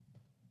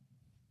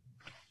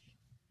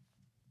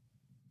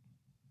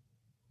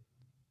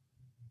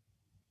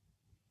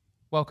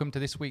Welcome to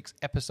this week's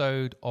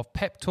episode of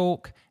Pep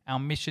Talk. Our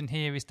mission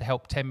here is to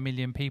help 10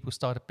 million people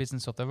start a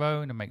business of their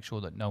own and make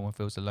sure that no one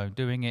feels alone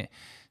doing it.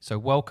 So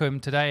welcome.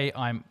 Today,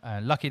 I'm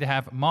lucky to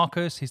have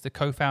Marcus. He's the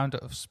co-founder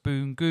of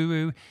Spoon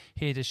Guru,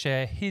 here to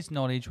share his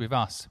knowledge with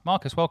us.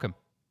 Marcus, welcome.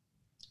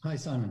 Hi,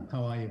 Simon.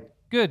 How are you?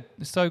 Good.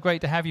 It's so great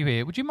to have you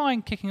here. Would you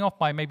mind kicking off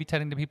by maybe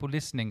telling the people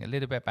listening a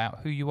little bit about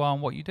who you are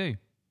and what you do?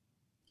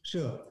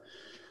 Sure.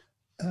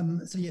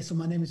 So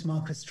my name is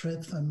Marcus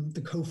Tripp. I'm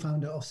the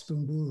co-founder of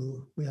Spoon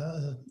Guru. We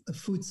are a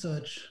food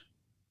search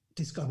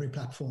discovery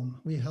platform.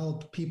 We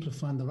help people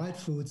find the right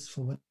foods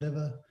for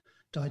whatever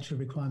dietary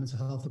requirements or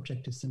health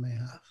objectives they may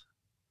have.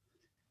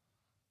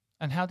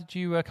 And how did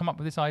you come up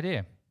with this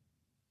idea?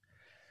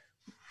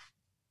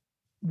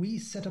 We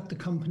set up the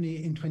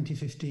company in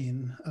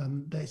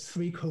 2015. There's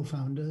 3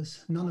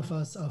 co-founders. None of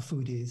us are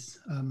foodies.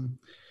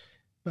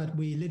 But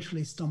we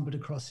literally stumbled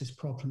across this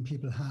problem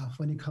people have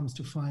when it comes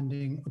to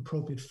finding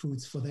appropriate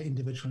foods for their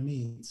individual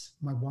needs.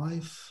 My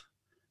wife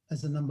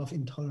has a number of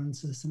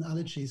intolerances and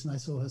allergies, and I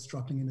saw her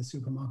struggling in the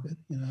supermarket,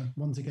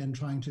 once again,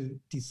 trying to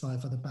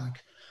decipher the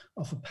back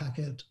of a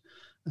packet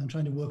and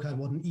trying to work out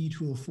what an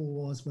e-tool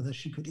for was, whether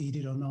she could eat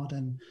it or not.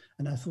 And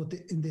I thought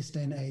that in this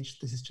day and age,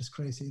 this is just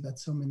crazy that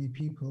so many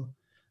people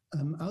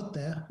out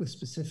there with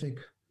specific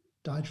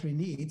dietary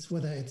needs,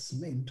 whether it's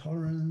an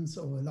intolerance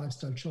or a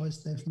lifestyle choice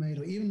they've made,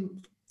 or even,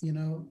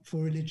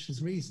 for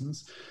religious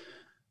reasons,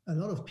 a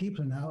lot of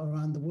people now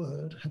around the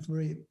world have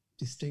very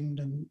distinct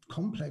and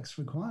complex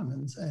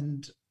requirements,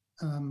 and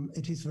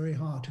it is very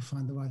hard to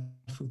find the right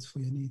foods for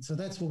your needs. So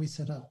that's what we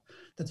set up.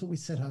 That's what we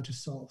set out to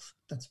solve,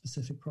 that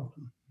specific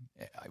problem.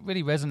 It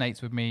really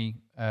resonates with me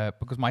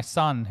because my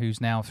son, who's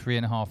now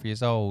 3.5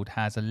 years old,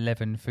 has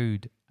 11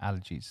 food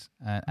allergies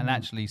and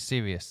actually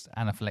serious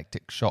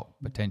anaphylactic shock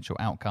potential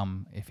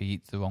outcome if he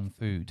eats the wrong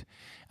food.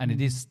 And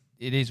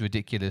it is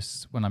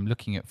ridiculous when I'm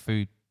looking at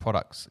food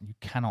products. You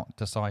cannot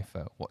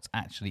decipher what's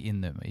actually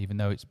in them, even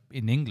though it's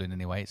in England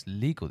anyway, it's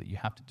legal that you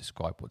have to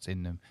describe what's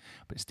in them,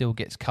 but it still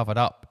gets covered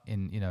up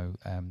in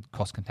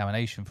cross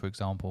contamination, for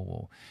example,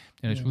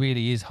 or it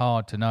really is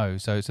hard to know.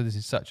 So this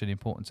is such an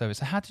important service.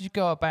 So how did you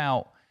go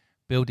about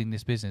building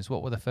this business?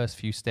 What were the first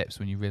few steps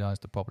when you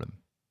realized the problem?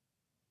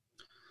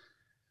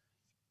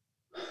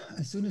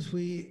 As soon as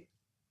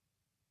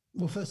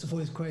first of all,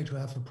 it's great to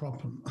have a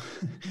problem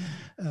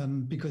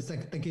because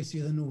that gives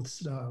you the North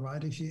Star,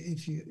 right? If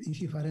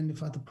you've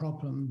identified the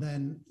problem,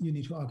 then you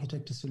need to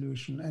architect a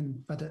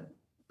solution.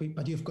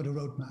 But you've got a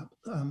roadmap.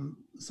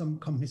 Some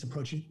companies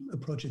approach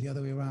it the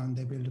other way around.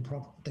 They build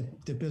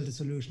they build a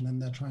solution,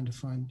 and they're trying to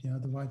find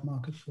the right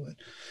market for it.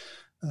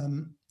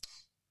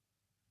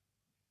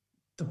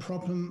 The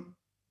problem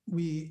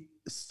we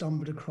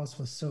stumbled across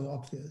was so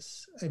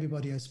obvious.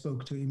 Everybody I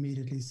spoke to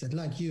immediately said,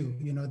 like you,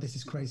 this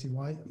is crazy.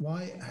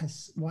 Why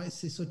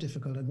is this so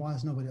difficult, and why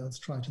has nobody else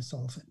tried to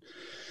solve it?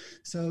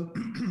 So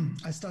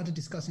I started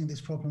discussing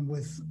this problem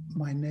with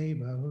my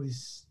neighbor, who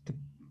is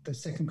the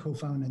second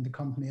co-founder in the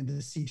company and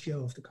the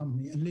CTO of the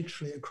company. And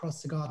literally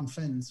across the garden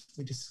fence,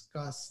 we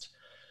discussed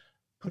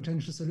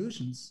potential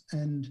solutions.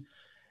 And,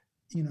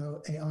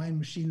 AI and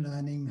machine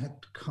learning had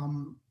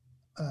come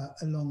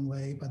a long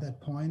way by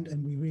that point.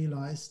 And we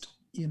realized,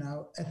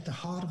 at the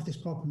heart of this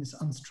problem is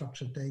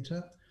unstructured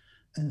data.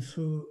 And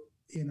through,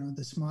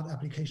 the smart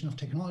application of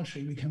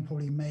technology, we can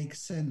probably make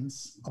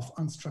sense of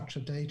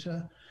unstructured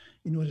data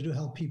in order to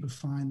help people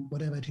find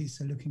whatever it is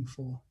they're looking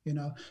for.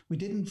 We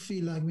didn't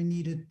feel like we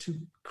needed to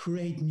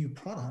create new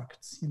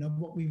products.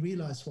 What we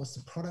realized was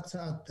the products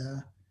are out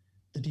there.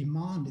 The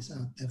demand is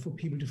out there for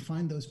people to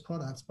find those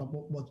products, but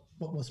what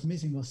was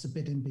missing was the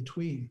bit in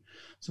between.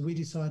 So we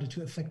decided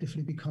to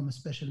effectively become a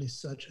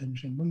specialist search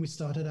engine. When we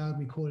started out,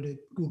 we called it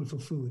Google for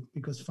Food,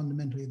 because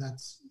fundamentally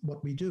that's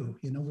what we do.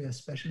 We are a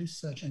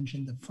specialist search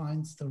engine that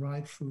finds the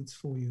right foods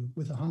for you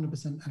with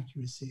 100%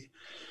 accuracy.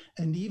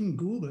 And even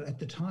Google at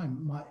the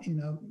time, my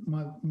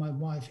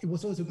wife, it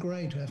was also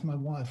great to have my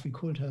wife. We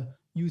called her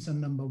user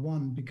number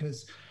 1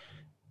 because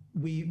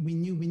we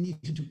knew we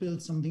needed to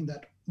build something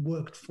that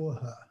worked for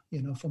her,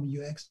 from a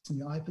UX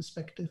and UI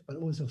perspective, but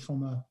also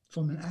from an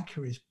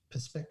accuracy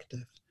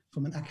perspective.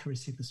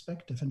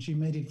 And she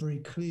made it very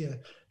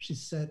clear. She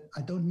said,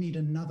 I don't need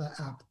another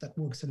app that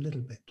works a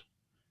little bit.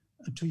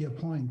 To your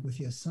point with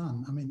your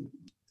son,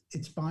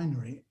 it's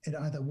binary. It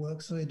either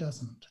works or it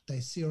doesn't.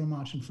 There's zero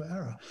margin for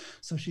error.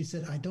 So she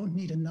said, I don't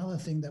need another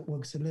thing that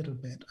works a little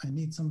bit. I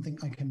need something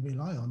I can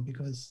rely on,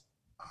 because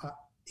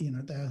there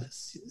are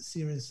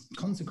serious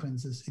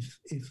consequences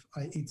if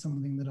I eat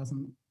something that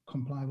doesn't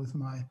comply with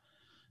my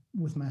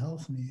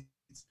health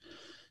needs.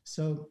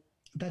 So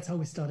that's how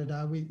we started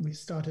out. We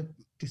started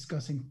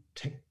discussing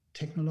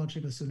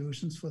technological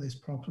solutions for this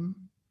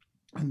problem,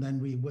 and then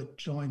we were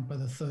joined by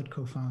the third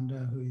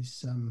co-founder, who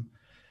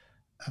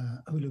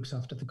looks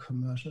after the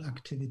commercial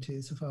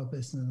activities of our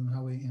business and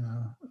how we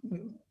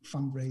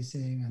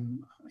fundraising,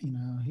 and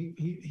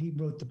he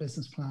wrote the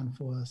business plan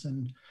for us,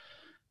 and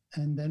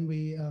then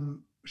we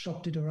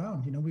shopped it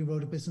around. We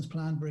wrote a business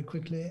plan very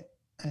quickly,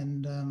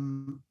 and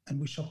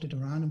we shopped it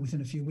around, and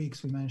within a few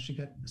weeks we managed to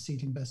get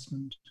seed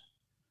investment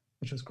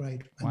which was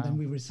great. And Wow. then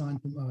we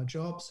resigned from our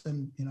jobs,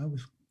 and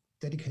we've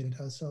dedicated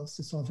ourselves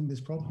to solving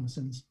this problem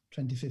since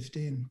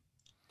 2015.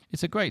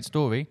 It's a great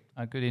story,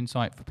 a good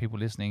insight for people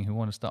listening who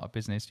want to start a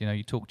business.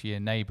 You talk to your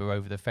neighbor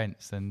over the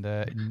fence and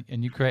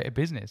you create a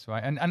business,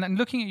 right? And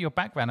looking at your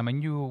background, I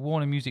mean, you were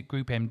Warner Music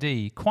Group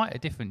MD, quite a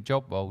different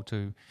job role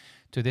to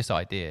this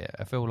idea.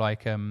 I feel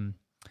like,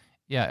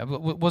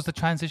 was the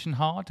transition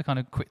hard to kind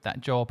of quit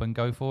that job and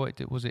go for it?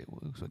 Was it,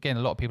 again,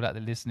 a lot of people out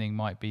there listening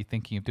might be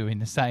thinking of doing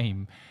the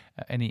same.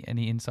 Any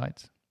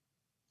insights?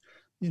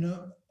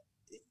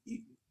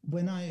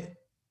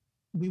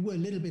 We were a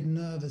little bit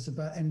nervous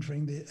about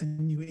entering a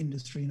new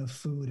industry,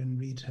 food and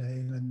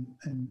retail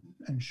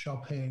and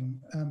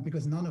shopping,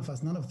 because none of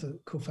the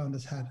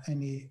co-founders had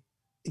any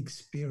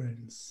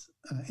experience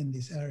in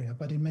this area.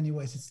 But in many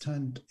ways, it's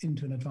turned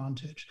into an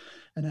advantage.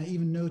 And I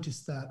even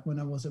noticed that when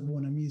I was at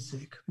Warner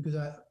Music, because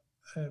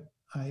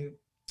I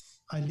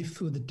lived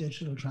through the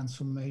digital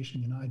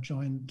transformation. I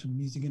joined the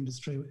music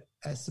industry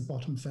as the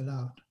bottom fell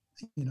out.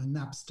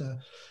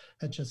 Napster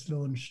had just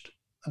launched.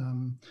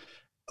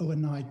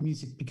 Overnight,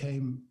 music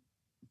became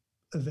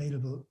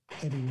available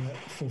everywhere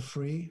for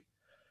free,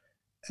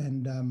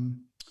 and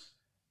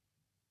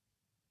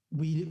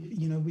we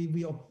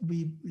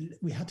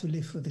had to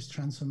live through this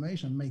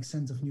transformation, make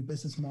sense of new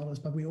business models.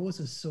 But we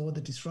also saw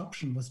the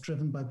disruption was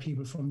driven by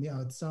people from the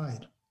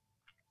outside.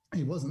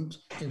 It wasn't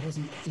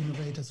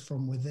innovators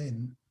from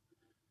within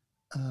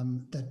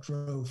that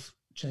drove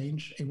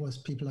change. It was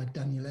people like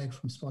Daniel Ek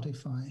from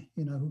Spotify,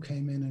 who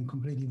came in and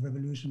completely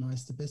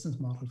revolutionized the business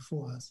model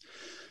for us.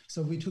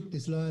 So we took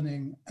this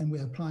learning and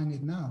we're applying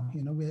it now.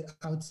 We're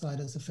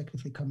outsiders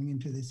effectively coming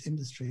into this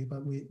industry,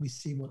 but we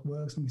see what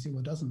works and we see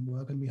what doesn't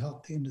work, and we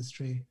help the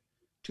industry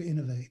to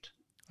innovate.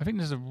 I think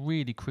there's a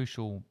really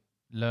crucial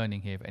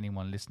learning here for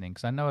anyone listening,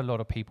 because I know a lot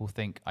of people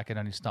think I can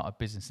only start a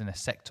business in a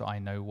sector I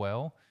know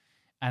well.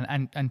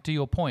 And to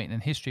your point,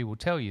 and history will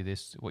tell you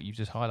this, what you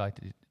just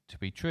highlighted to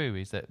be true,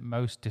 is that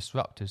most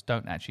disruptors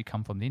don't actually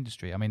come from the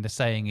industry. I mean, the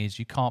saying is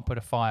you can't put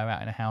a fire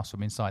out in a house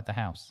from inside the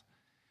house.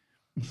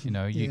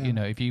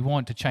 If you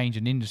want to change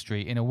an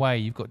industry, in a way,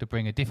 you've got to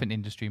bring a different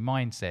industry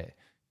mindset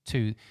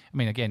to, I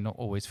mean, again, not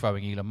always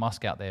throwing Elon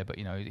Musk out there, but,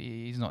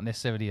 he's not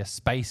necessarily a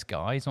space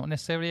guy. He's not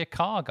necessarily a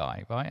car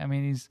guy, right? I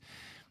mean,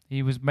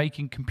 he was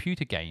making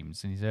computer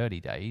games in his early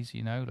days,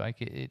 I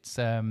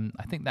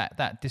think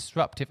that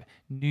disruptive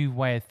new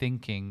way of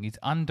thinking is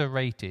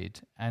underrated,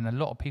 and a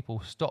lot of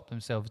people stop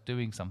themselves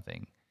doing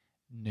something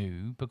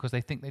new because they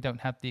think they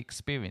don't have the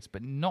experience.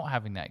 But not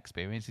having that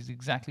experience is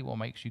exactly what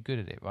makes you good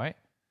at it, right?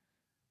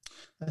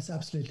 That's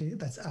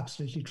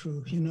absolutely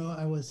true.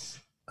 I was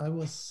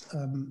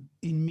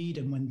in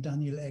Meedham when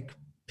Daniel Ek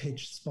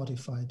pitched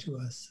Spotify to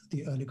us,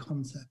 the early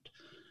concept,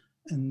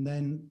 and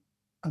then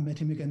I met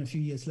him again a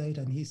few years later,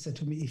 and he said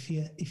to me, if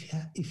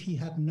he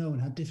had known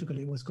how difficult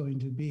it was going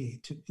to be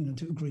to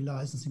agree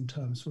licensing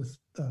terms with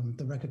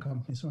the record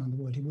companies around the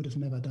world, he would have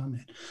never done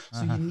it.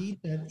 So you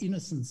need that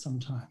innocence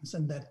sometimes,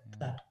 and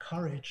that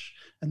courage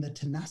and that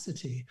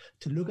tenacity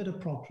to look at a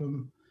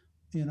problem,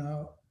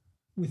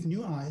 with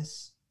new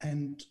eyes,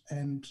 and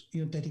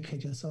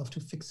dedicate yourself to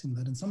fixing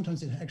that. And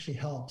sometimes it actually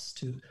helps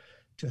to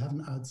have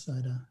an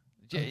outsider.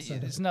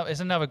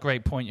 It's another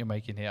great point you're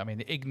making here. I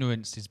mean,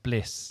 ignorance is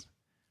bliss.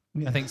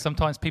 Yeah. I think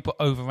sometimes people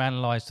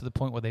overanalyze to the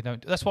point where they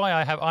don't. That's why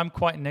I'm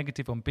quite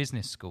negative on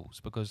business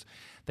schools, because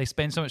they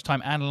spend so much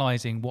time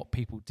analyzing what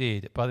people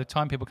did. By the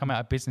time people come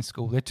out of business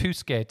school, they're too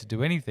scared to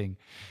do anything.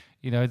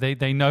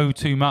 They know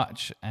too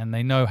much, and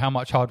they know how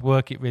much hard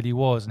work it really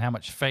was and how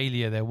much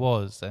failure there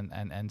was.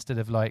 And instead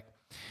of like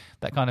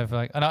that kind of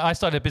like, and I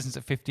started a business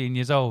at 15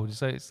 years old,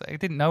 so I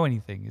didn't know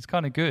anything. It's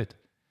kind of good.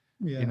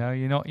 Yeah.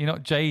 You're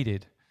not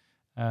jaded.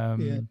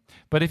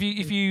 But if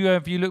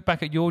you look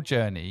back at your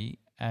journey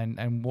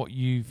and what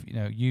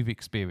you've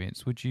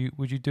experienced, would you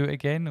do it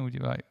again, or would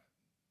you like,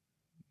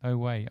 no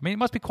way? I mean, it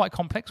must be quite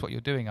complex what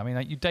you're doing. I mean,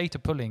 like, you data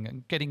pulling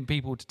and getting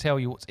people to tell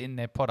you what's in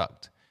their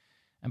product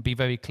and be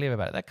very clear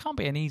about it. That can't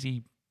be an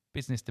easy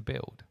business to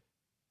build.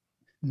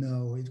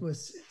 No, it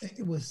was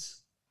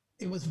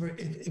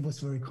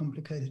very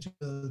complicated to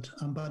build,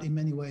 but in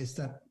many ways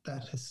that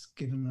has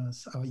given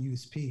us our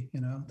USP.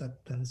 That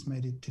has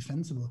made it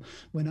defensible.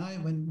 When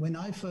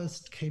I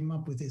first came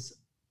up with this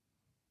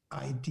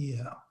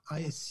idea, I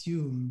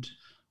assumed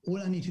all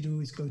I need to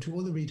do is go to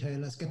all the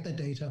retailers, get their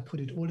data,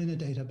 put it all in a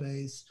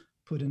database,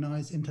 put a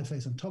nice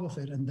interface on top of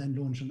it, and then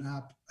launch an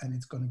app, and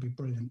it's going to be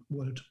brilliant,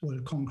 world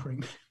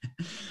conquering.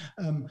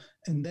 And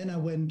then I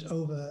went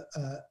over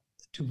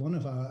to one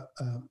of our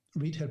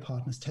retail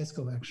partners,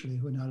 Tesco, actually,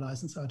 who now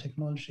license our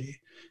technology,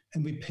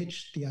 and we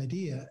pitched the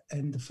idea.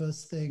 And the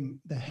first thing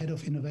the head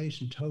of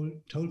innovation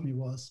told me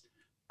was,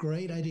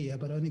 great idea,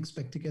 but don't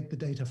expect to get the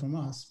data from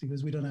us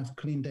because we don't have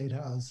clean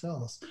data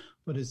ourselves.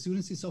 But as soon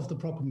as you solve the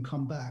problem,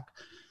 come back.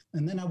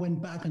 And then I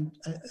went back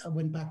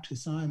to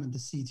Simon, the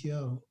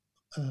CTO,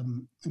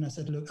 and I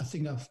said, look, I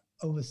think I've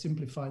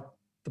oversimplified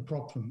the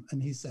problem.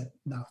 And he said,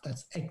 no,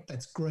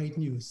 that's great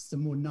news. The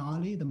more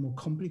gnarly, the more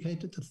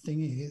complicated the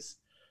thing is,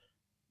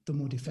 the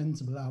more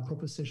defensible our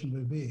proposition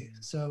will be.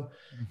 So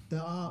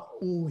there are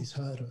always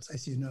hurdles,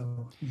 as you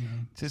know.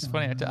 It's just so,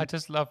 funny.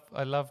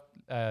 I love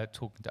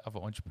talking to other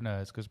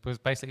entrepreneurs because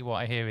basically what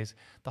I hear is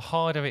the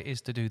harder it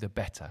is to do, the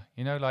better.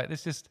 Like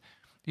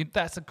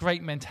that's a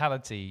great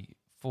mentality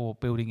for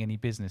building any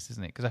business,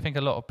 isn't it? Because I think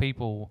a lot of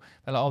people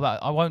are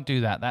like, oh, I won't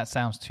do that. That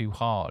sounds too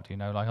hard.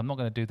 Like I'm not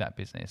going to do that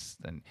business.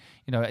 And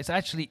it's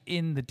actually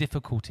in the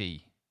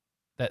difficulty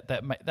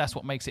that's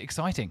what makes it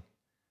exciting.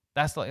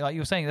 That's like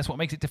you were saying. That's what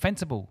makes it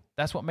defensible.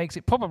 That's what makes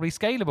it probably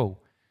scalable.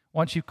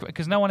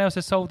 Because no one else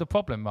has solved the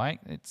problem, right?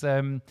 It's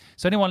so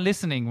anyone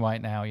listening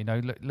right now,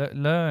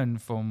 learn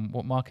from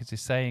what Marcus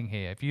is saying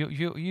here. If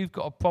you've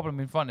got a problem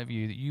in front of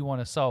you that you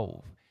want to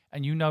solve,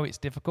 and it's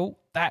difficult,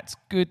 that's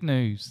good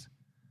news.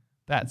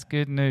 That's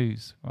good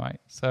news, right?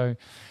 So,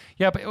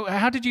 yeah, but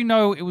how did you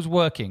know it was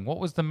working? What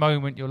was the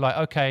moment you're like,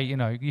 okay,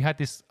 you had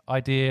this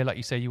idea, like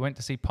you say, you went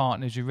to see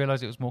partners, you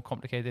realized it was more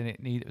complicated than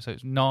it needed, so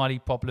it's a gnarly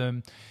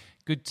problem,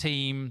 good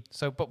team.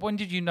 So, but when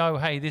did you know,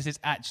 hey, this is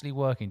actually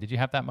working? Did you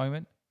have that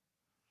moment?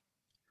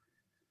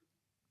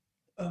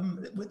 There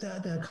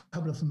are a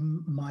couple of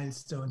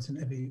milestones in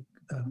every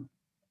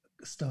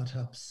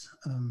startup's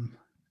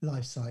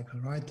life cycle,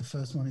 right? The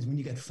first one is when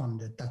you get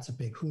funded. That's a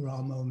big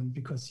hurrah moment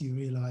because you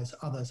realize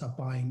others are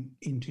buying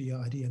into your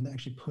idea and they're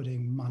actually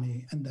putting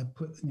money and they're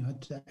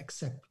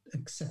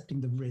accepting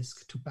the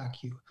risk to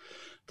back you.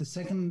 The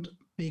second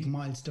big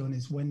milestone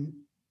is when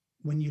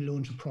you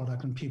launch a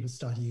product and people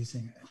start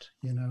using it.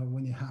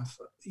 When you have,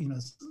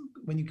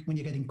 when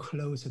you're getting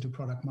closer to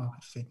product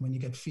market fit, when you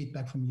get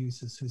feedback from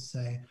users who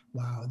say,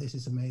 "Wow, this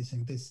is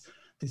amazing. This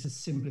has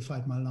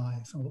simplified my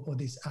life," or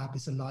 "This app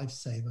is a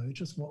lifesaver,"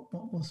 which is what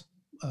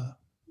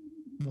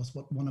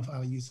one of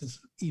our users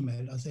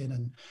emailed us in,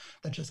 and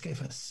that just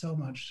gave us so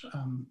much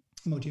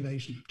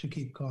motivation to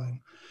keep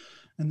going.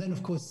 And then,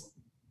 of course,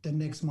 the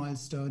next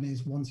milestone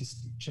is once you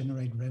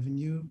generate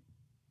revenue,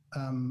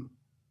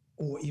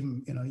 or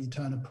even you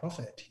turn a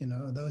profit.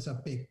 Those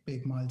are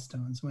big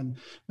milestones. When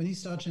you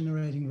start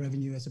generating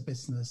revenue as a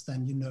business,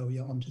 then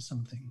you're onto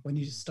something. When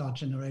you start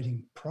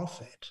generating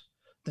profit,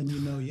 then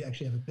you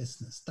actually have a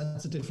business.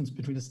 That's the difference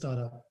between a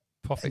startup.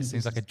 Profit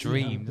seems like a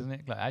dream, doesn't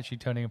it? Like actually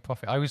turning a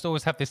profit. I used to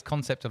always have this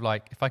concept of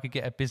like, if I could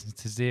get a business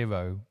to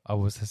zero, I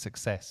was a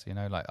success.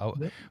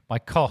 My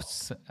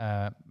costs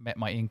met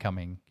my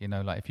incoming.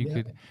 Like if you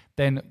could,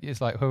 then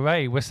it's like,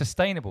 hooray, we're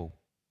sustainable.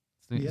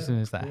 As soon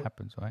as that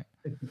happens, right?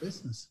 It's a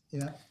business,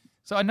 yeah.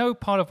 So I know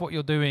part of what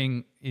you're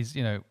doing is,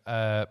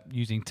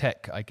 using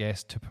tech, I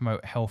guess, to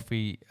promote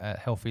healthy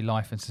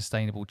life and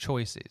sustainable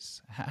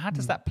choices. How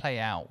does that play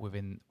out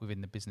within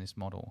the business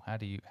model? How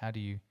do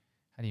you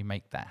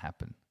make that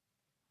happen?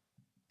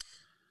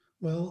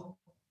 Well,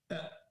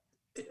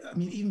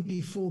 even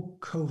before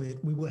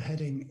COVID, we were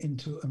heading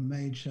into a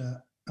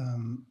major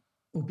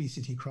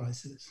obesity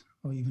crisis,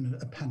 or even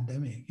a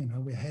pandemic.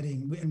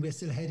 We're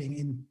still heading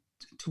in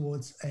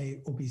towards a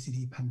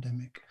obesity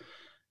pandemic.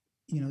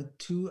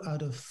 2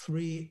 out of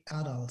 3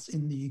 adults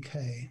in the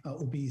UK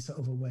are obese or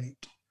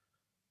overweight,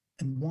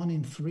 and 1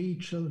 in 3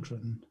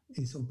 children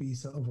is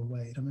obese or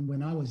overweight.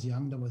 When I was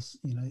young, that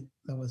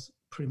was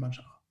pretty much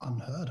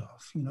unheard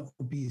of.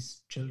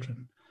 Obese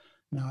children.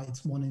 Now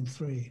it's 1 in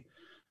 3.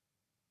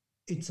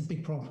 It's a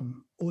big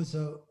problem.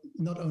 Also,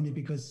 not only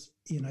because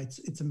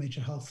it's a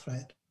major health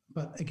threat,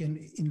 but again,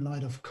 in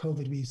light of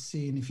COVID, we've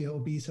seen if you're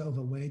obese or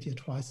overweight, you're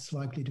twice as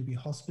likely to be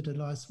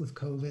hospitalized with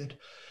COVID.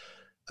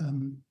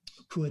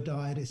 Poor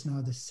diet is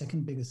now the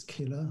second biggest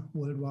killer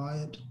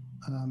worldwide.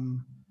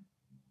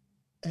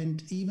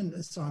 And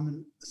even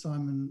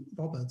Simon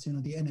Roberts,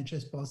 the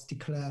NHS boss,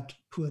 declared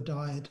poor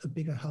diet a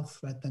bigger health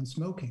threat than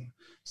smoking.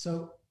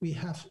 So we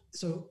have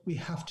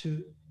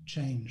to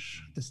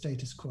change the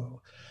status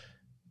quo.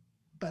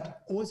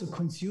 But also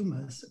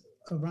consumers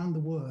around the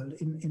world,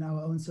 in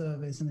our own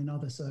surveys and in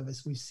other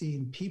surveys, we've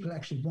seen people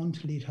actually want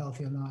to lead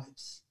healthier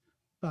lives,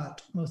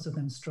 but most of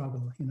them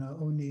struggle.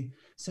 Only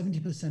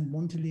 70%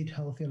 want to lead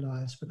healthier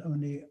lives, but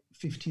only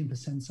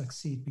 15%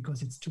 succeed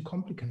because it's too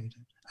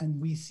complicated. And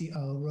we see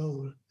our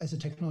role as a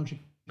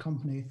technology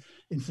company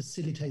in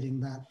facilitating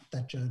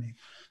that journey.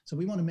 So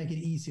we want to make it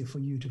easier for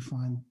you to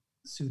find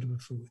suitable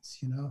foods,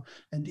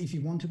 And if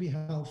you want to be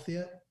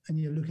healthier and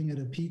you're looking at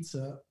a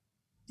pizza,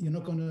 you're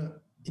not going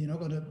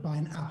to buy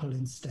an apple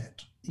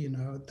instead.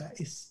 That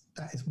is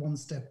one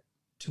step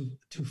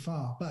too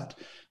far. But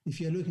if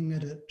you're looking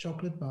at a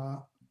chocolate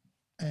bar,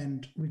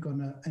 and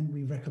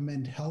we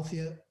recommend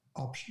healthier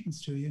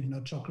options to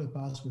you, chocolate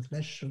bars with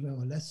less sugar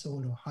or less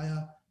salt or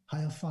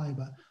higher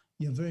fiber,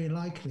 you're very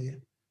likely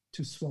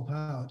to swap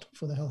out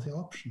for the healthier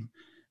option.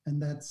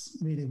 And that's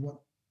really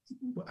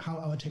how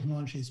our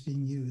technology is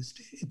being used.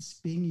 It's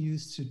being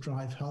used to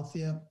drive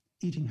healthier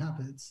eating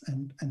habits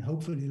and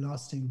hopefully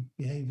lasting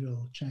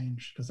behavioral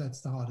change, because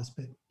that's the hardest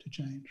bit to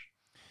change.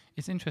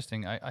 It's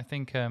interesting. I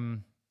think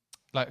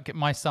like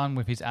my son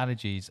with his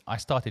allergies, I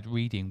started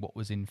reading what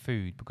was in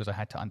food because I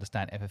had to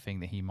understand everything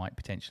that he might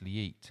potentially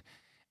eat.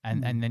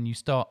 And then you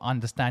start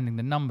understanding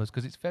the numbers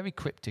because it's very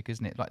cryptic,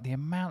 isn't it? Like the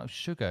amount of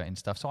sugar in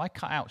stuff. So I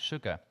cut out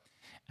sugar.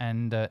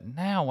 And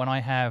now when I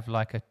have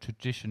like a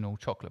traditional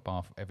chocolate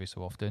bar every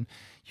so often,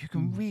 you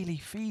can really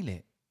feel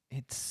it.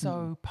 It's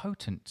so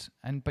potent,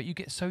 but you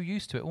get so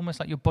used to it, almost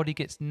like your body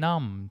gets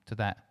numb to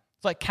that.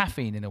 It's like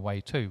caffeine in a way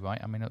too, right?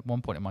 I mean, at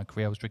one point in my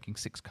career, I was drinking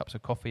 6 cups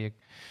of coffee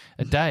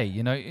a day.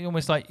 You know,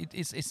 almost like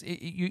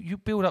you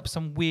build up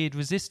some weird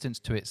resistance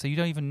to it, so you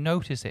don't even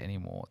notice it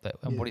anymore.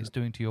 And what it's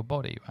doing to your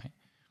body, right?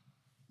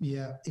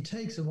 Yeah, it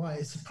takes a while.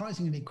 It's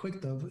surprisingly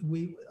quick, though.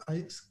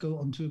 I go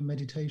on to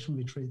meditation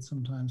retreats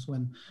sometimes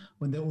when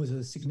there was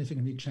a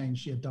significantly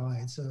changed your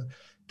diet. So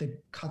they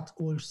cut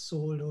all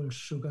salt, all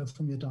sugar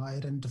from your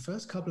diet, and the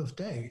first couple of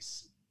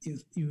days,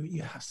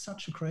 you have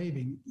such a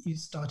craving. You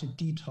start to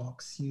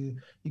detox. You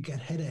get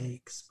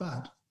headaches,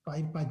 but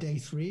by day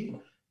 3,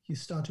 you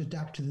start to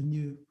adapt to the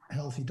new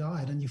healthy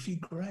diet, and you feel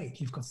great.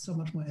 You've got so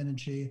much more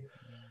energy.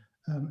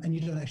 And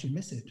you don't actually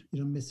miss it.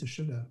 You don't miss the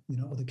sugar,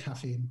 or the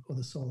caffeine or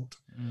the salt.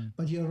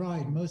 But you're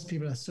right. Most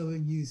people are so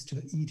used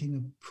to eating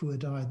a poor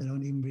diet, they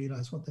don't even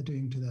realize what they're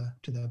doing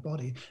to their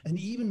body. And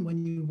even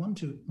when you want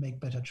to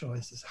make better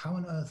choices, how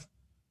on earth?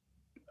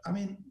 I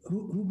mean,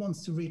 who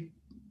wants to read,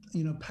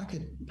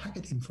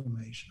 packet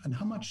information? And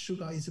how much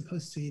sugar are you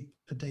supposed to eat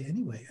per day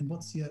anyway? And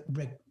what's your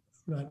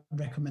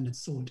recommended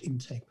salt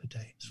intake per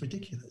day? It's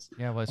ridiculous.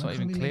 Yeah, well, it's not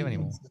even clear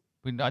anymore.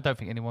 I don't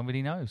think anyone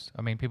really knows.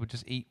 I mean, people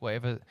just eat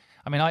whatever.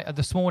 I mean,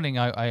 this morning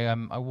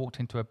I walked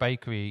into a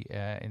bakery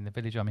in the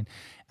village. I mean,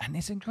 and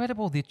it's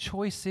incredible, the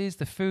choices,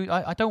 the food.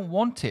 I don't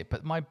want it,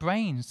 but my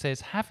brain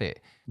says have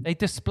it. They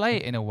display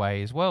it in a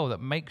way as well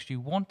that makes you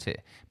want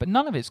it, but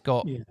none of it's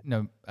got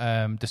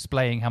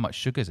displaying how much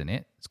sugar's in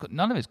it.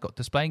 None of it's got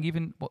displaying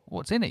even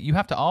what's in it. You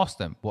have to ask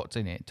them what's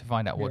in it to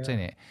find out what's in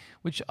it.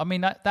 Which, I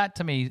mean, that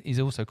to me is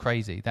also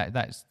crazy.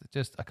 That's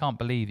just, I can't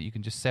believe that you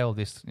can just sell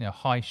this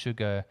high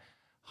sugar,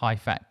 high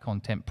fat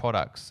content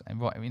products and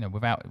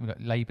without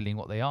labeling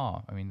what they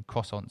are. I mean,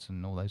 croissants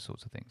and all those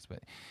sorts of things.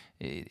 But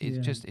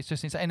it's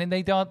just insane. And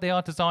they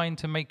are designed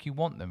to make you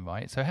want them,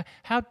 right? So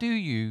how do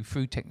you,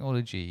 through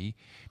technology,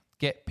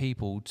 get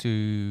people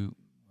to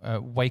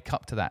wake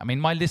up to that? I mean,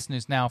 my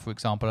listeners now, for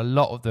example, a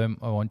lot of them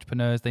are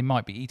entrepreneurs. They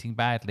might be eating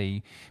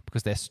badly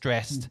because they're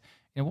stressed.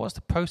 What's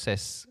the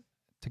process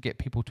to get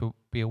people to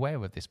be aware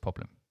of this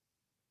problem?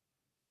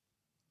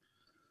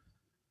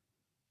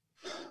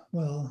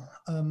 Well,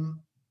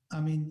 I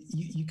mean,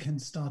 you can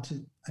start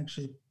to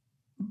actually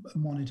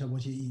monitor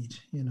what you eat.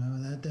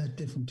 There are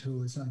different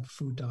tools like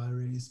food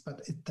diaries,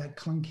 but they're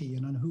clunky.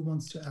 And who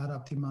wants to add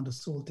up the amount of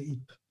salt they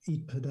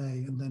eat per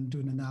day and then do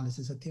an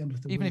analysis at the end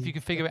of the week? Even if you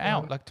can figure it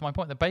out, like to my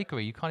point, the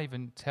bakery, you can't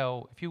even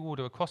tell if you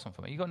order a croissant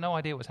from it. You've got no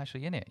idea what's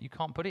actually in it. You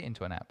can't put it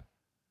into an app.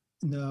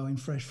 No, in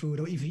fresh food,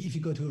 or if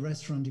you go to a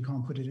restaurant, you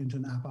can't put it into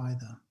an app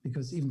either,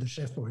 because even the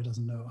chef probably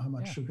doesn't know how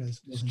much sugar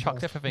is. Just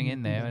chucked everything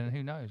in there, and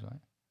who knows, right?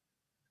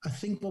 I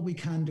think what we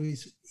can do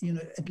is,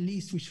 at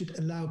least we should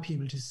allow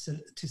people to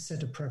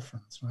set a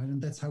preference, right?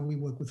 And that's how we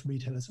work with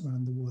retailers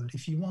around the world.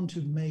 If you want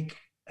to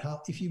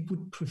if you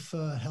would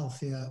prefer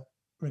healthier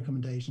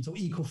recommendations or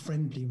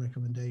eco-friendly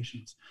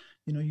recommendations,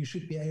 you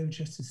should be able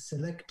just to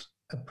select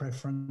a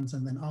preference,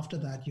 and then after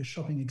that, your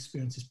shopping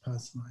experience is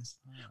personalized.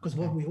 Because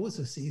what we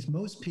also see is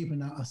most people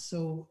now are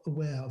so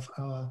aware of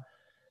our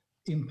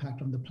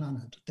impact on the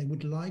planet. They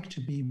would like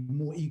to be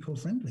more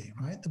eco-friendly,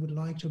 right? They would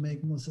like to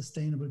make more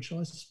sustainable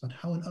choices. But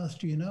how on earth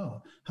do you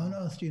know? How on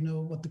earth do you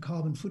know what the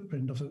carbon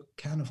footprint of a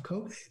can of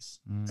Coke is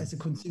as a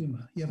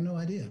consumer? You have no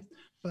idea.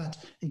 But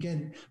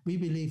again, we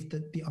believe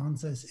that the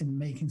answer is in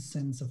making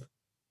sense of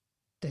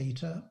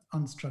data,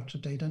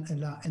 unstructured data,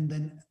 and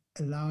then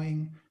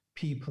allowing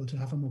people to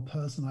have a more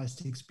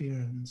personalized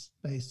experience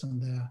based on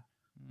their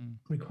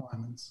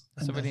requirements.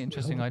 That's a really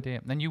interesting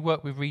idea. And you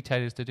work with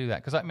retailers to do that?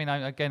 Because I mean,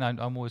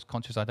 I'm always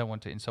conscious. I don't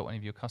want to insult any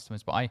of your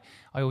customers, but I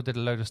ordered a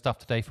load of stuff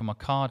today from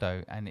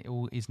Ocado, and it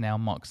all is now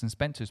Marks and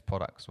Spencer's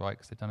products, right?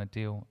 Because they've done a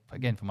deal.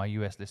 Again, for my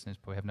US listeners,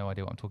 probably have no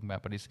idea what I'm talking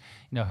about, but it's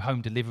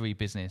home delivery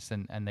business,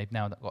 and they've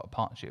now got a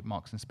partnership with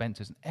Marks and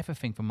Spencer's, and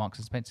everything from Marks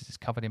and Spencer's is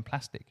covered in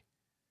plastic.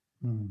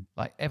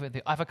 Like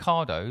everything,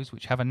 avocados,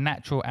 which have a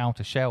natural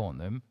outer shell on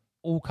them,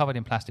 all covered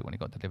in plastic when it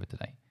got delivered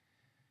today.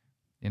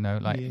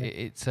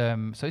 It's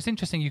so it's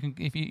interesting. You can,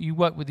 if you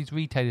work with these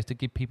retailers to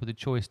give people the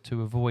choice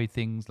to avoid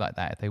things like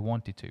that if they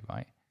wanted to,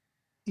 right?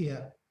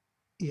 Yeah.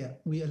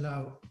 We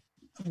allow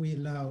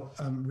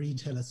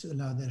retailers to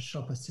allow their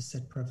shoppers to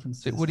set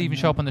preferences. So it would even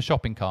show up on the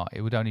shopping cart.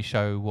 It would only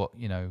show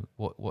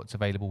what's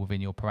available within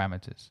your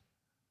parameters.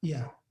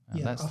 Yeah.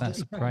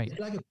 That's great.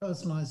 It's like a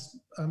personalized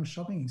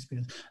shopping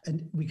experience.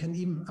 And we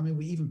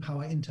even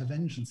power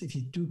interventions. If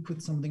you do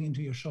put something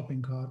into your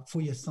shopping cart for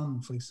your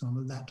son, for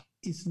example, that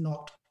is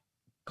not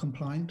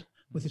compliant,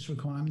 with its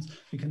requirements,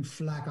 we can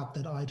flag up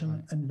that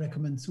item and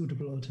recommend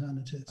suitable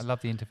alternatives. I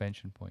love the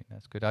intervention point.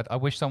 That's good. I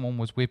wish someone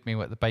was with me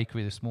at the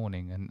bakery this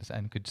morning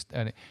and could.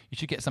 You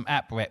should get some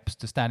app reps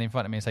to stand in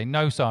front of me and say,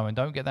 "No, Simon,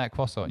 don't get that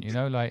croissant." You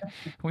know, like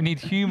we need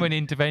human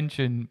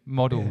intervention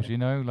models. You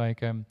know,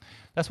 like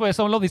that's where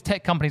a lot of these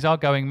tech companies are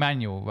going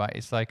manual, right?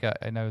 It's like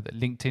I know that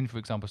LinkedIn, for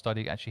example,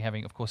 started actually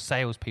having, of course,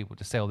 salespeople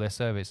to sell their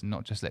service and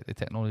not just let the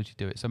technology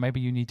do it. So maybe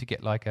you need to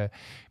get like a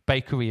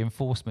bakery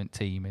enforcement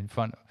team in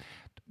front.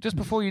 Just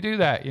before you do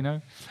that, you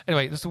know.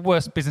 Anyway, that's the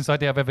worst business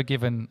idea I've ever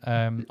given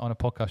on a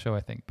podcast show,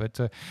 I think.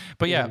 But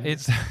yeah,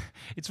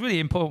 it's really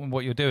important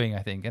what you're doing,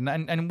 I think.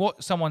 And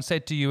what someone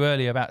said to you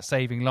earlier about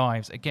saving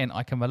lives, again,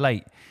 I can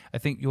relate. I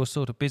think your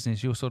sort of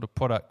business, your sort of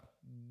product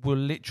will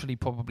literally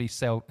probably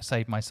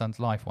save my son's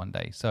life one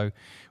day. So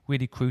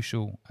really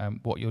crucial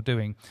what you're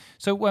doing.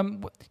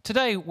 So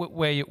today,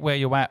 where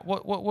you're at,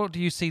 what do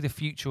you see the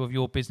future of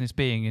your business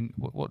being, and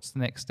what's the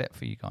next step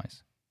for you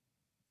guys?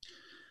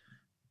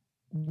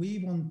 We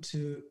want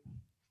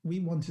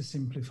to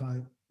simplify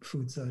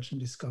food search and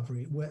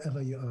discovery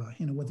wherever you are.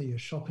 You know, whether you're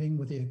shopping,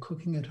 whether you're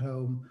cooking at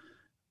home,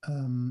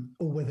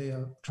 or whether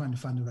you're trying to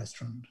find a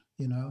restaurant.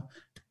 You know,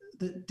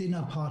 the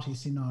dinner party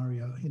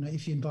scenario. You know,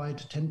 if you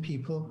invite 10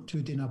 people to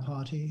a dinner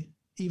party,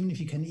 even if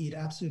you can eat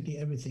absolutely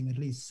everything, at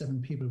least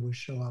 7 people will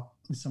show up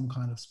with some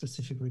kind of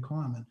specific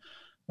requirement.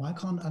 Why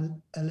can't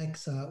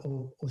Alexa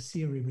or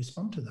Siri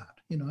respond to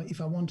that? You know,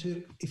 if I want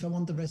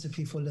the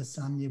recipe for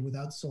lasagna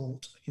without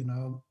salt, you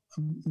know,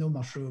 no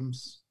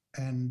mushrooms,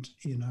 and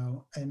you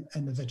know, and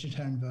a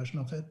vegetarian version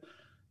of it,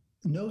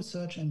 no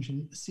search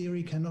engine,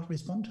 Siri cannot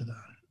respond to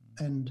that.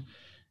 And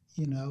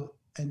you know,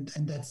 and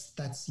that's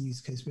the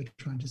use case we're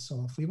trying to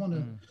solve. We want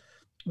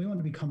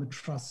to become a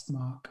trust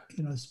mark.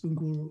 You know, Spoon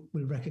Guru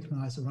will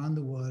recognize around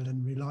the world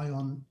and rely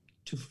on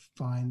to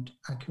find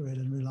accurate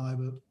and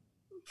reliable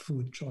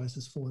food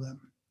choices for them.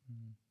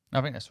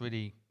 I think that's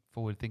really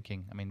forward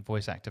thinking. I mean,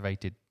 voice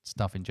activated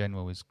stuff in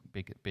general is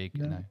big. Yeah.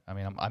 You know, I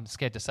mean, I'm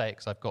scared to say it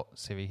because I've got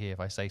Siri here. If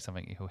I say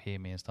something, he'll hear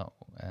me and start,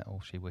 or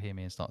she will hear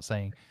me and start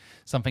saying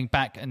something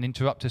back and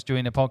interrupt us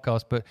during the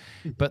podcast.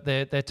 But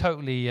they're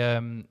totally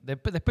they're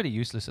pretty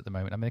useless at the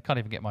moment. I mean, they can't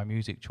even get my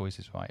music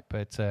choices right.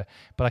 But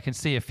I can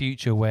see a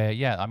future where,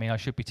 I mean, I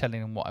should be telling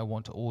them what I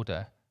want to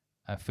order,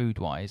 food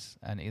wise,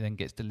 and it then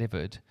gets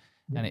delivered.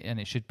 And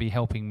it should be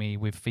helping me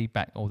with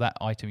feedback. Or that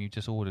item you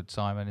just ordered,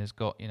 Simon, has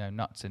got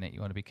nuts in it. You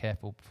want to be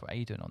careful for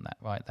Aidan on that,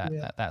 right?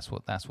 That's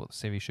what the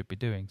Siri should be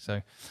doing.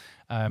 So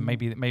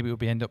maybe it will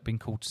end up being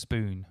called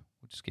Spoon.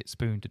 We'll just get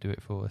Spoon to do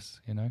it for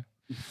us, you know.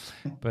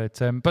 But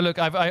look,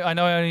 I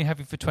know I only have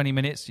you for 20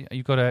 minutes.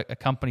 You've got a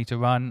company to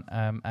run,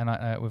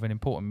 and with an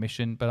important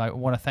mission. But I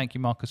want to thank you,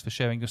 Marcus, for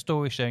sharing your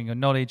story, sharing your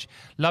knowledge.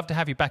 Love to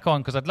have you back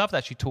on, because I'd love to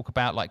actually talk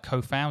about like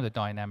co-founder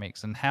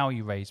dynamics and how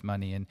you raise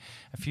money, and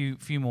a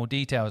few more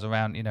details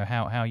around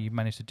how you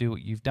managed to do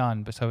what you've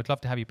done. But so I'd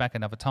love to have you back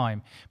another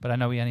time. But I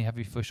know we only have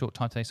you for a short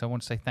time today, so I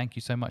want to say thank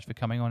you so much for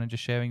coming on and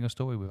just sharing your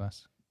story with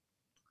us.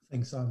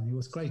 Thanks, Simon. It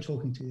was great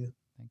talking to you.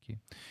 Thank you.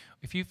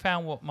 If you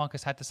found what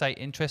Marcus had to say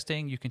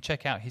interesting, you can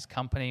check out his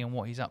company and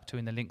what he's up to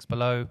in the links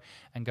below,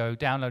 and go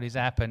download his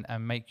app and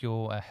make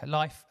your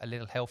life a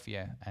little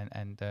healthier,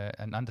 and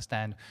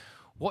understand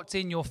what's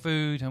in your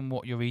food and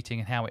what you're eating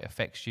and how it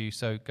affects you.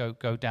 So go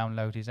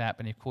download his app.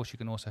 And of course, you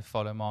can also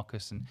follow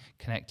Marcus and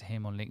connect to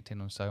him on LinkedIn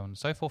and so on and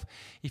so forth.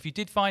 If you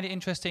did find it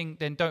interesting,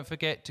 then don't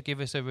forget to give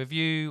us a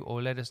review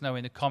or let us know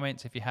in the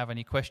comments if you have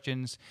any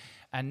questions.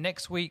 And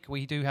next week,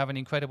 we do have an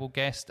incredible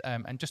guest.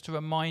 And just to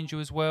remind you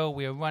as well,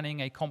 we are running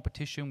a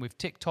competition with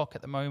TikTok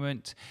at the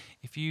moment.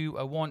 If you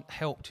want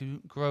help to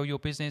grow your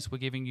business, we're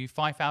giving you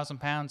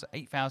 £5,000,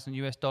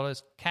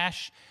 $8,000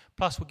 cash.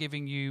 Plus, we're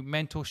giving you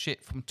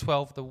mentorship from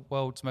 12 of the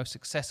world's most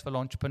successful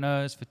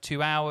entrepreneurs for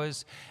 2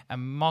 hours,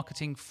 and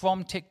marketing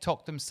from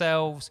TikTok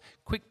themselves,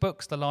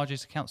 QuickBooks, the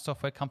largest account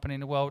software company in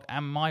the world,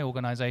 and my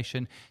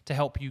organization, to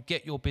help you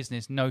get your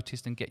business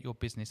noticed and get your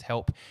business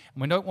help.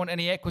 And we don't want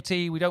any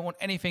equity. We don't want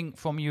anything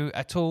from you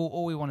at all.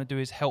 All we want to do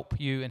is help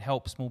you and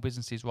help small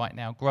businesses right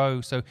now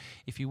grow. So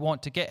if you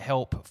want to get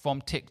help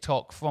from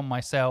TikTok, from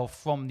myself,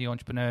 from the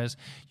entrepreneurs,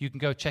 you can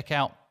go check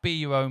out Be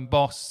Your Own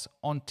Boss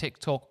on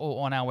TikTok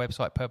or on our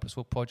website,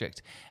 Purposeful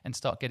Project, and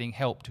start getting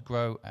help to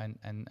grow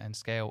and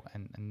scale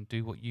and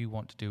do what you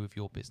want to do with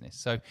your business.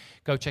 So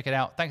go check it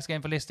out. Thanks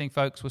again for listening,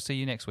 folks. We'll see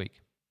you next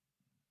week.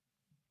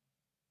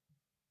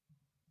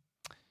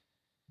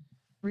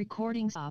 Recordings